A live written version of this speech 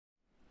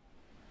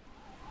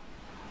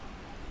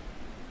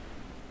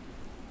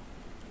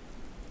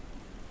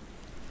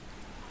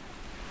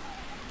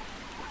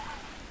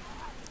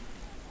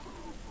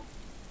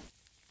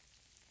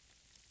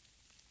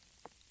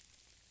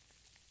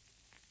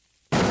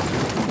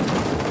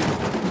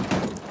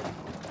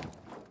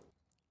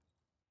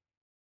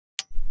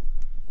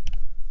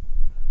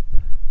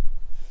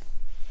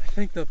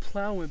think the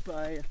plow went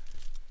by.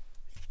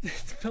 It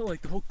felt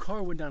like the whole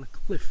car went down a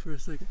cliff for a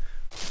second.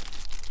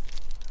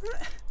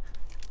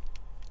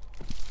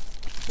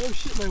 Oh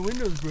shit, my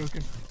window's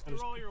broken. Did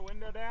you roll your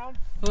window down?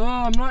 Oh,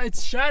 I'm not,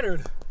 it's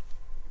shattered.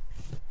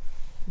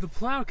 The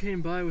plow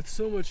came by with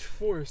so much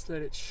force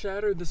that it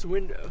shattered this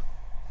window.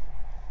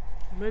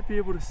 You might be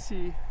able to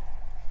see,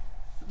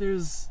 they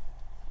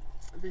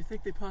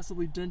think they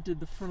possibly dented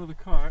the front of the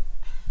car,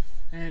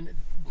 and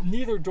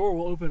neither door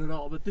will open at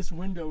all, but this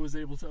window was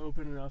able to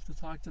open enough to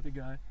talk to the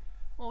guy.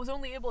 Well, it was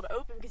only able to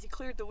open because he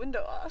cleared the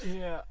window off.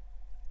 Yeah.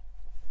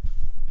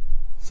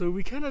 So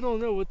we kind of don't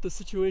know what the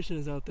situation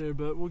is out there,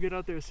 but we'll get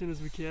out there as soon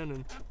as we can,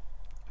 and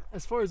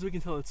as far as we can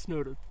tell, it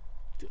snowed a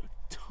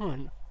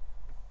ton.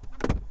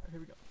 Here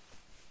we go.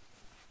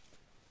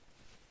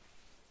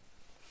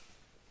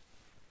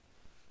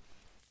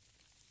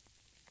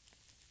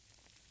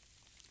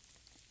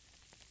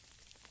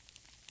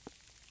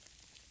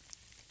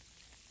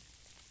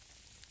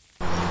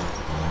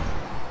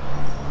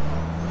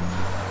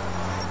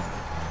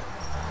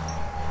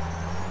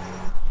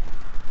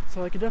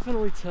 So I can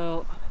definitely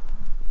tell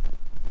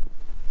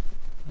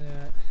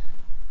that,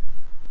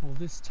 well,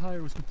 this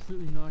tire was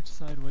completely knocked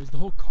sideways. The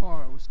whole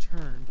car was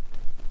turned.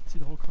 See,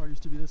 the whole car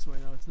used to be this way,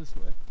 now it's this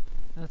way.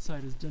 That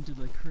side is dented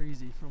like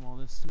crazy from all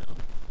this snow.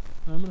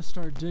 But I'm going to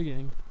start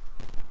digging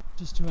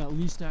just to at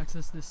least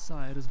access this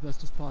side as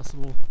best as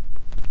possible.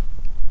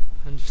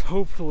 And just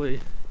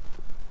hopefully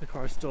the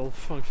car's still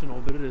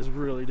functional, but it is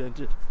really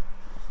dented.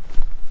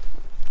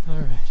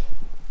 Alright,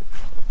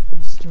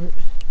 let's start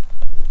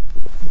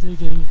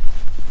digging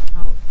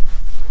out.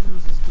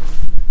 Where's this going?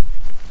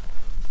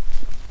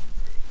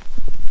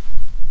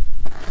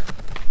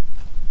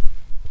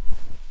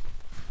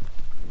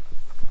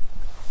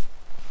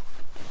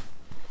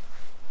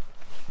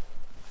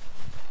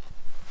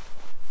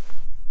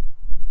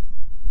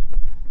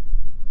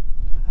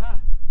 Aha!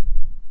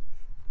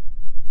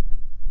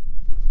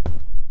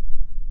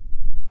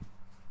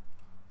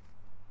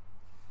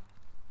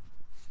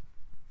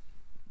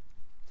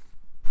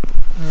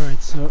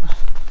 Alright, so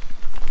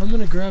I'm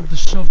gonna grab the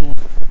shovel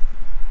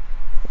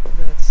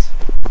that's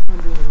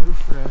under the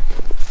roof rack,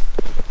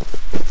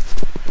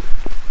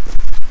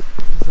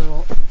 because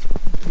that'll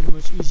be a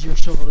much easier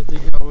shovel to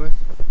dig out with.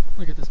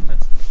 Look at this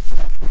mess.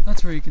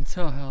 That's where you can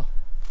tell how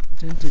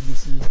dented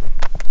this is.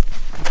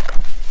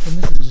 And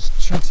this is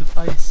just chunks of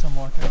ice I'm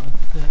walking on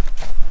that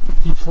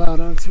he plowed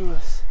onto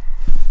us.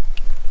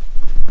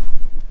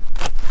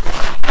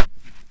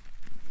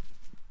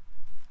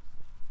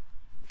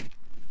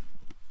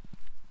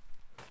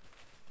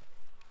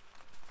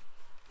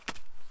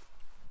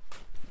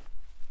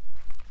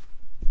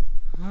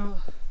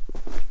 Well,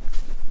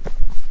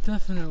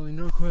 definitely,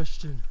 no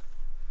question,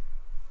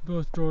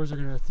 both doors are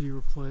going to have to be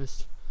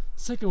replaced.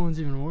 The second one's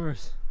even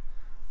worse,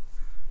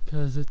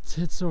 because it's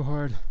hit so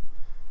hard.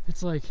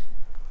 It's like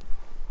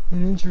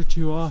an inch or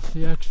two off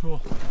the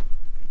actual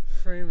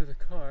frame of the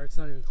car. It's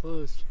not even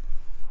closed.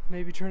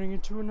 Maybe turning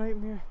into a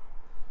nightmare.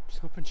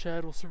 Just hoping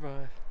Chad will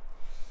survive.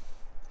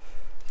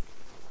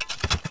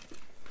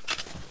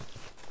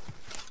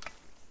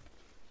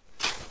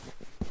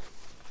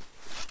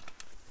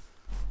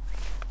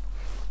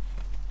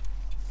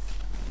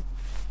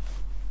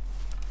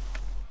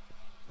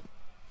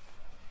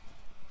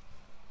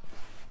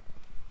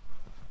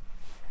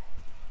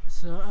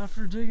 So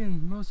after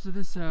digging most of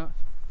this out,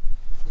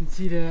 you can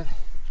see that,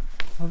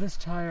 well, this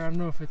tire, I don't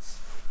know if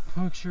it's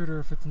punctured or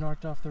if it's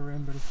knocked off the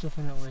rim, but it's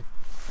definitely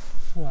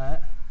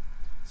flat.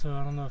 So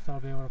I don't know if I'll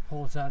be able to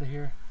pull us out of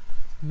here.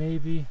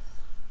 Maybe.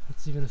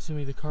 That's even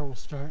assuming the car will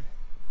start.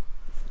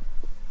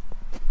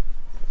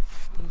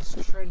 In this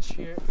trench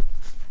here,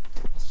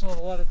 I still have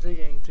a lot of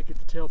digging to get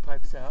the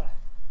tailpipes out.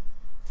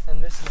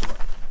 And this is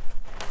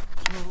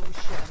what was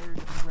shattered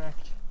and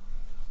wrecked.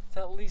 It's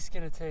at least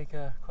going to take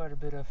quite a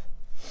bit of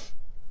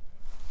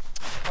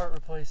part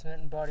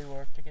replacement and body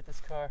work to get this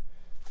car,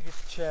 to get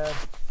the Chad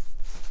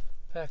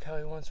back how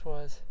he once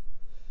was.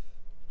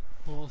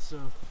 Also,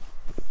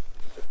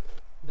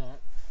 that.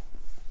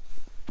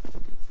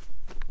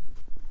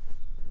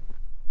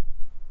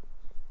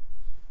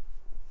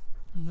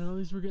 But at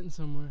least we're getting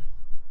somewhere.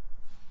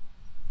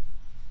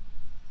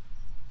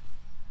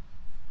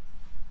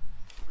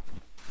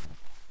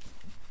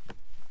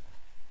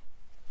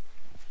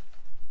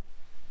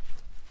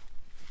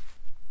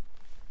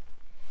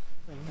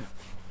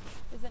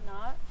 Is it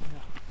not? Yeah.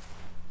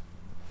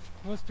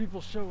 Most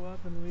people show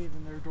up and leave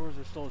and their doors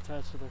are still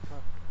attached to their car.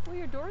 Well,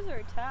 your doors are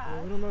attached.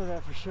 Well, we don't know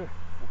that for sure.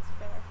 That's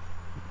fair.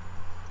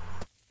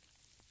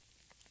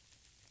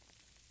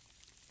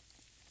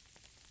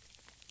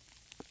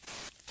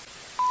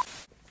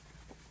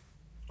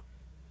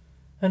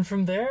 And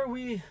from there,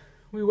 we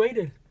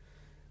waited.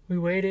 We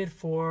waited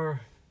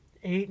for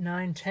 8,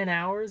 9, 10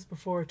 hours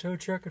before a tow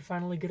truck could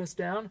finally get us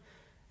down.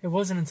 It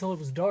wasn't until it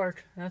was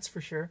dark, that's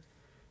for sure.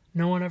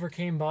 No one ever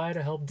came by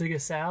to help dig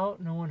us out.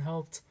 No one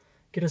helped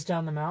get us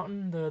down the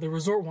mountain. The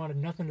resort wanted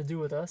nothing to do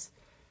with us.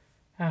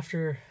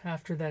 After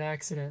that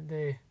accident,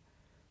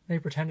 they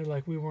pretended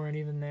like we weren't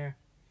even there.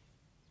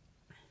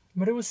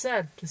 But it was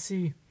sad to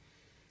see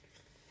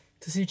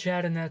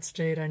Chad in that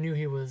state. I knew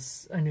he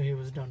was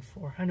done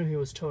for. I knew he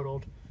was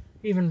totaled.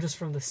 Even just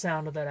from the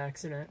sound of that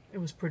accident, it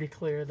was pretty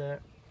clear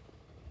that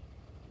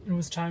it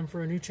was time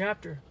for a new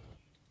chapter.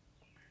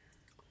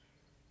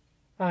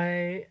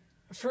 I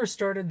first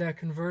started that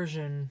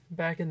conversion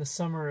back in the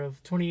summer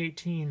of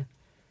 2018.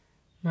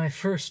 My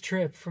first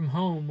trip from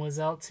home was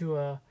out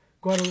to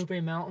Guadalupe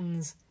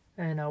Mountains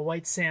and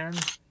White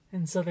Sands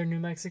in southern New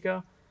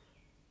Mexico.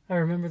 I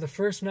remember the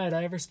first night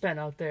I ever spent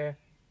out there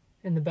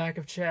in the back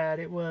of Chad.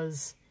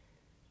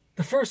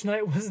 The first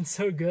night wasn't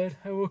so good.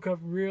 I woke up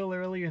real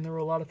early and there were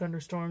a lot of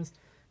thunderstorms.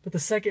 But the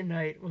second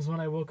night was when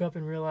I woke up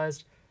and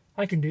realized,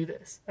 I can do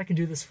this. I can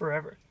do this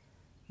forever.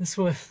 This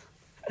was,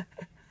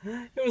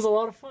 it was a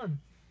lot of fun.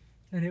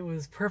 And it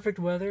was perfect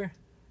weather.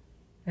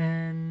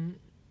 And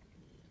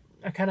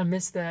I kind of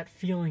miss that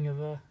feeling of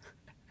a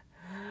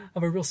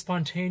real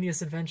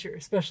spontaneous adventure,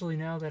 especially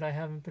now that I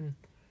haven't been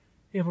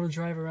able to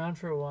drive around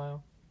for a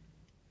while.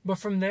 But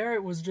from there,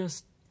 it was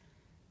just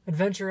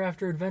adventure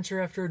after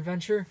adventure after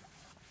adventure.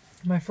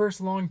 My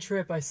first long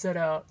trip, I set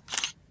out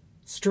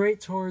straight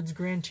towards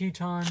Grand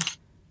Teton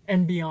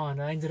and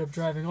beyond. I ended up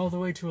driving all the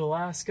way to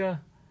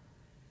Alaska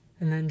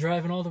and then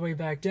driving all the way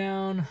back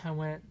down. I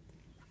went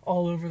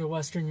all over the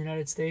western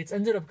United States.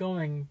 Ended up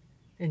going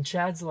in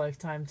Chad's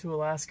lifetime to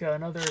Alaska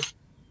another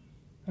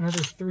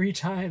 3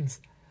 times.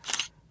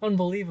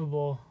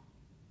 Unbelievable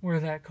where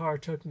that car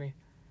took me.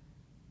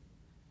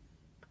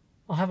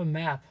 I'll have a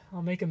map.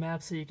 I'll make a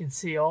map so you can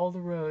see all the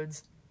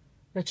roads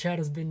that Chad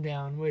has been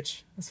down,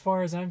 which, as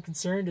far as I'm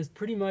concerned, is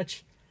pretty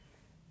much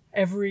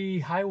every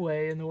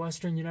highway in the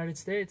western United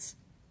States.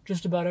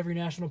 Just about every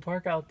national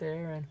park out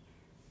there and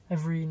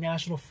every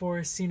national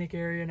forest, scenic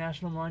area,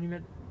 national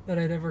monument that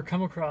I'd ever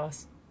come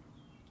across.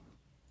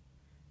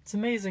 It's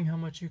amazing how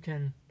much you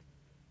can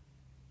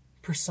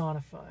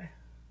personify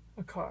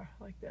a car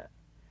like that.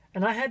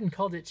 And I hadn't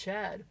called it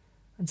Chad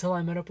until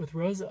I met up with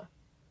Rosa,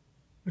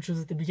 which was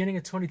at the beginning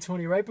of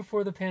 2020, right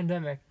before the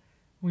pandemic.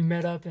 We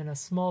met up in a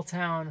small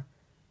town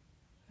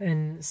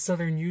in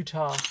southern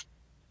Utah.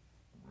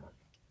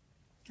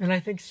 And I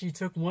think she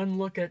took one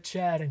look at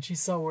Chad and she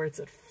saw where it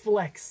said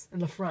Flex in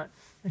the front.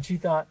 And she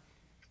thought,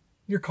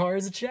 your car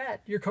is a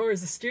Chad. Your car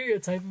is a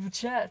stereotype of a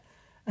Chad.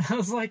 And I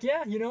was like,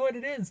 yeah, you know what,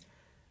 it is.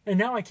 And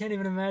now I can't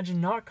even imagine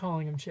not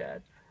calling him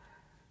Chad.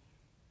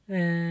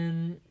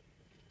 And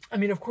I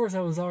mean, of course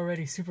I was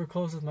already super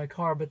close with my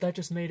car, but that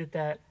just made it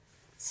that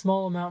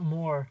small amount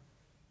more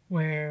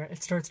where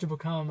it starts to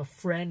become a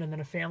friend and then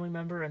a family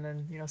member and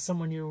then, you know,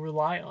 someone you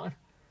rely on.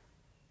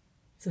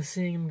 So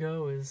seeing him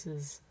go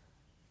is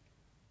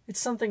it's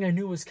something I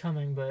knew was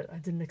coming, but I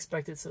didn't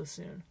expect it so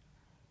soon.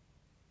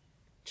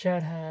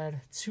 Chad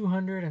had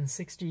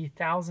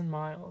 260,000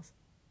 miles.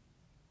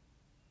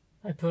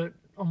 I put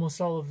almost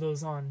all of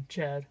those on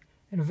Chad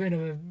in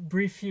a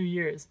brief few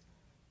years,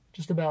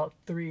 just about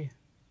 3.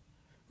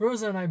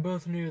 Rosa and I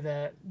both knew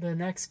that the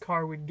next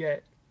car we'd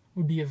get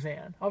would be a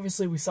van.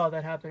 Obviously, we saw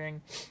that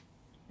happening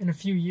in a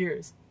few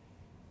years.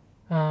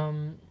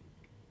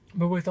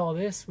 But with all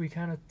this, we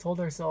kind of told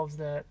ourselves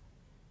that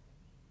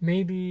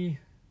maybe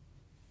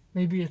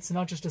it's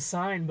not just a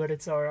sign, but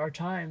it's our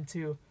time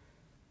to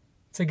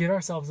get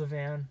ourselves a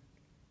van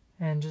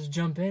and just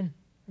jump in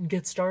and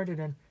get started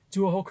and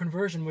do a whole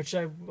conversion, which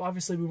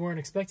obviously we weren't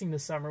expecting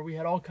this summer. We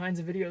had all kinds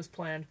of videos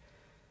planned,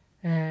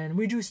 and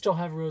we do still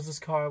have Rosa's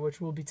car, which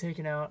will be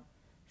taken out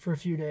for a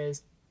few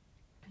days.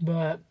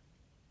 But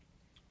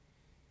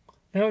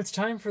now it's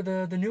time for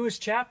the newest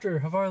chapter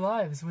of our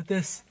lives with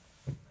this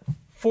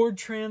Ford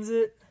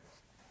Transit,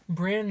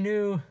 brand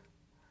new,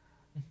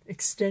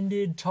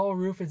 extended, tall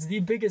roof. It's the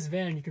biggest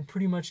van you can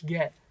pretty much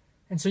get.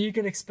 And so you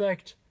can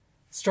expect,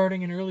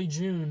 starting in early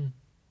June,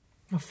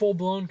 a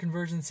full-blown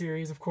conversion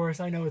series. Of course,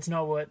 I know it's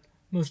not what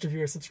most of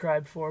you are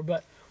subscribed for,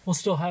 but we'll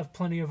still have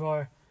plenty of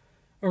our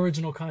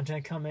original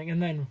content coming.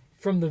 And then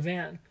from the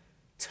van,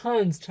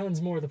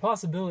 tons more. The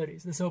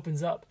possibilities this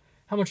opens up.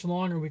 How much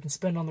longer we can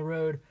spend on the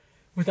road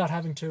without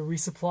having to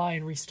resupply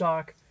and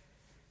restock,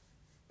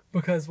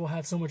 because we'll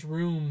have so much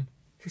room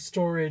for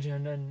storage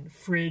and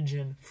fridge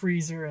and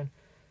freezer, and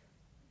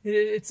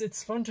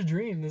it's fun to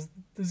dream.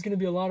 There's going to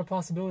be a lot of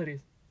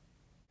possibilities.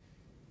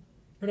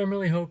 But I'm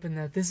really hoping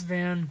that this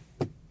van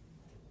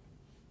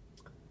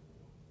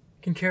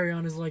can carry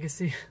on his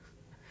legacy.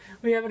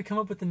 We haven't come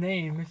up with a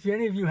name. If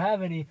any of you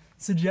have any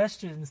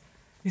suggestions,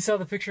 you saw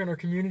the picture on our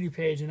community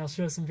page, and I'll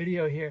show some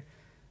video here.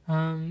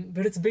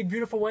 But it's a big,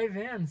 beautiful white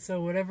van,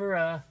 so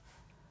whatever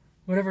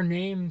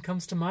name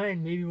comes to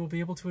mind, maybe we'll be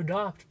able to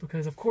adopt,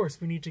 because of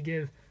course we need to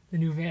give the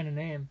new van a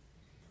name.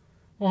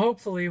 Well,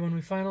 hopefully when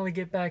we finally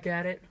get back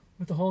at it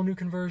with the whole new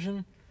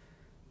conversion,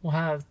 we'll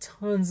have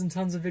tons and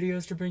tons of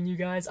videos to bring you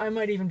guys. I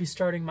might even be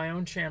starting my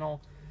own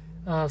channel,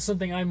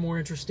 something I'm more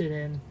interested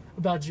in,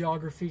 about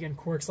geography and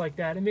quirks like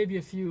that, and maybe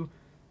a few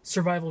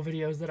survival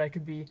videos that I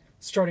could be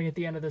starting at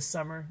the end of this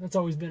summer. That's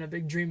always been a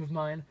big dream of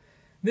mine.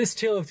 This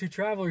Tale of Two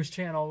Travelers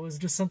channel was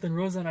just something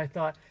Rosa and I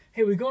thought,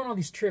 hey, we go on all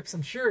these trips,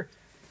 I'm sure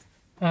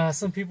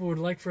some people would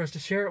like for us to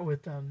share it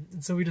with them.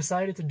 And so we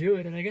decided to do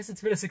it, and I guess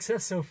it's been a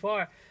success so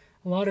far.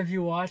 A lot of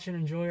you watch and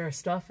enjoy our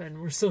stuff,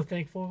 and we're so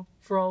thankful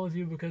for all of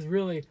you, because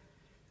really,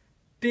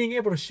 being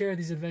able to share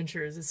these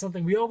adventures is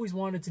something we always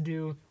wanted to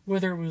do,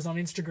 whether it was on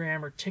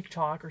Instagram or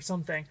TikTok or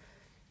something.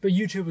 But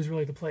YouTube was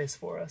really the place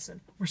for us,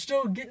 and we're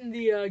still getting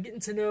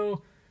to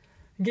know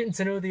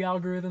the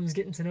algorithms,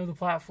 getting to know the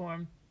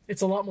platform.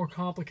 It's a lot more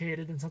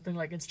complicated than something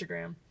like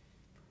Instagram,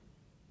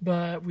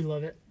 but we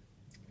love it,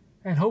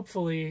 and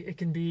hopefully it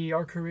can be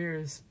our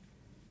careers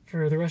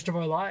for the rest of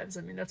our lives.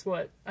 I mean, that's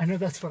what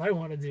I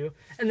want to do,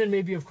 and then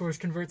maybe, of course,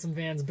 convert some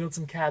vans, build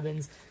some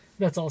cabins.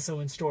 That's also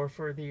in store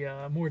for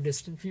the more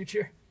distant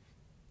future.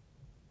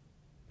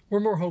 We're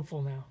more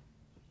hopeful now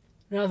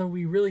that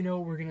we really know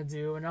what we're going to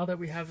do, and now that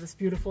we have this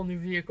beautiful new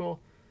vehicle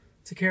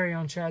to carry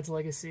on Chad's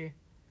legacy.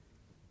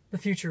 The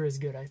future is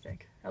good, I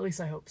think. At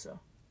least I hope so.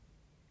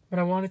 But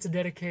I wanted to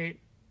dedicate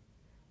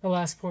the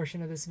last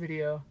portion of this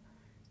video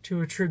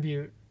to a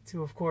tribute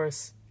to, of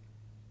course,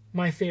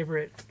 my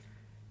favorite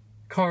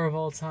car of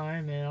all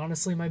time, and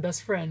honestly my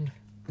best friend,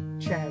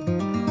 Chad.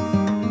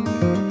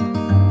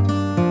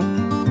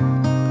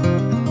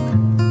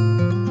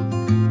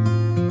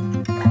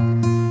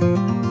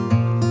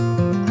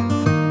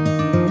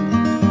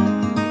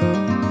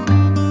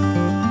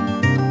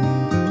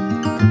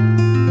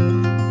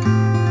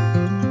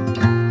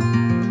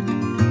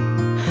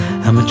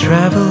 I'm a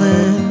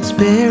traveling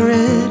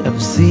spirit,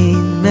 I've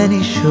seen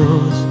many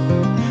shores,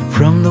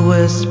 from the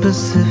West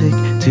Pacific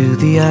to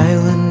the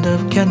island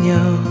of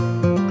Kenya.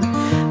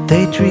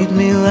 They treat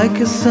me like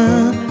a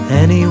son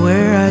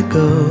anywhere I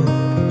go,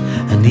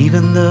 and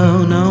even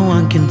though no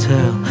one can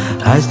tell,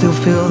 I still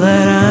feel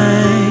that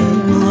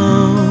I'm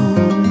alone.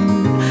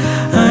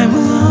 I'm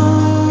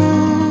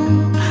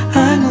alone,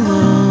 I'm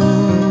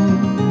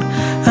alone,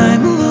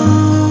 I'm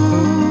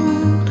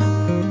alone.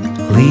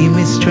 Leave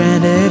me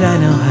stranded, I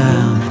know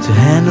how to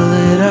handle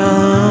it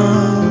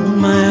all on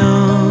my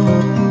own,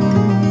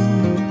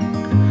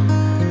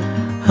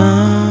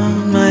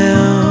 on my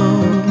own.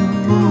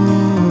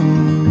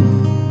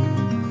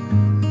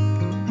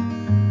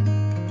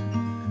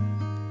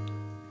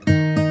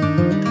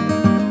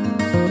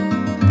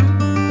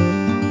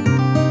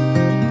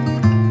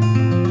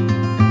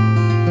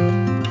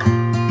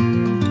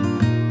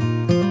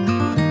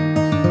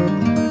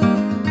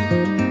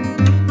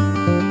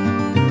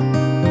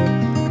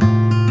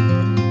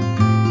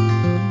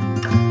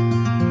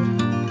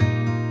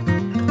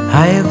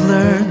 I have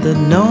learned that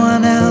no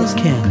one else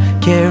can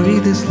carry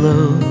this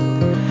load.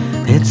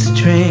 It's a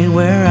train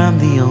where I'm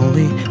the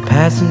only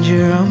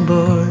passenger on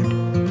board.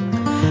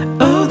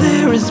 Oh,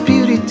 there is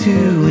beauty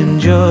to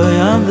enjoy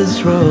on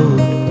this road,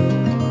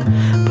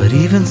 but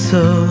even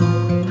so,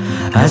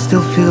 I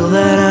still feel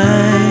that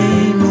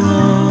I'm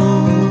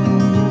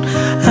alone.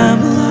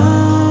 I'm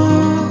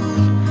alone,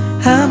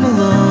 I'm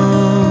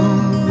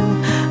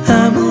alone,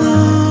 I'm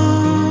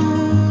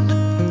alone.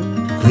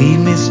 Leave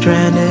me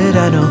stranded,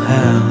 I know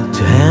how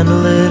to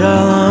handle it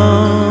all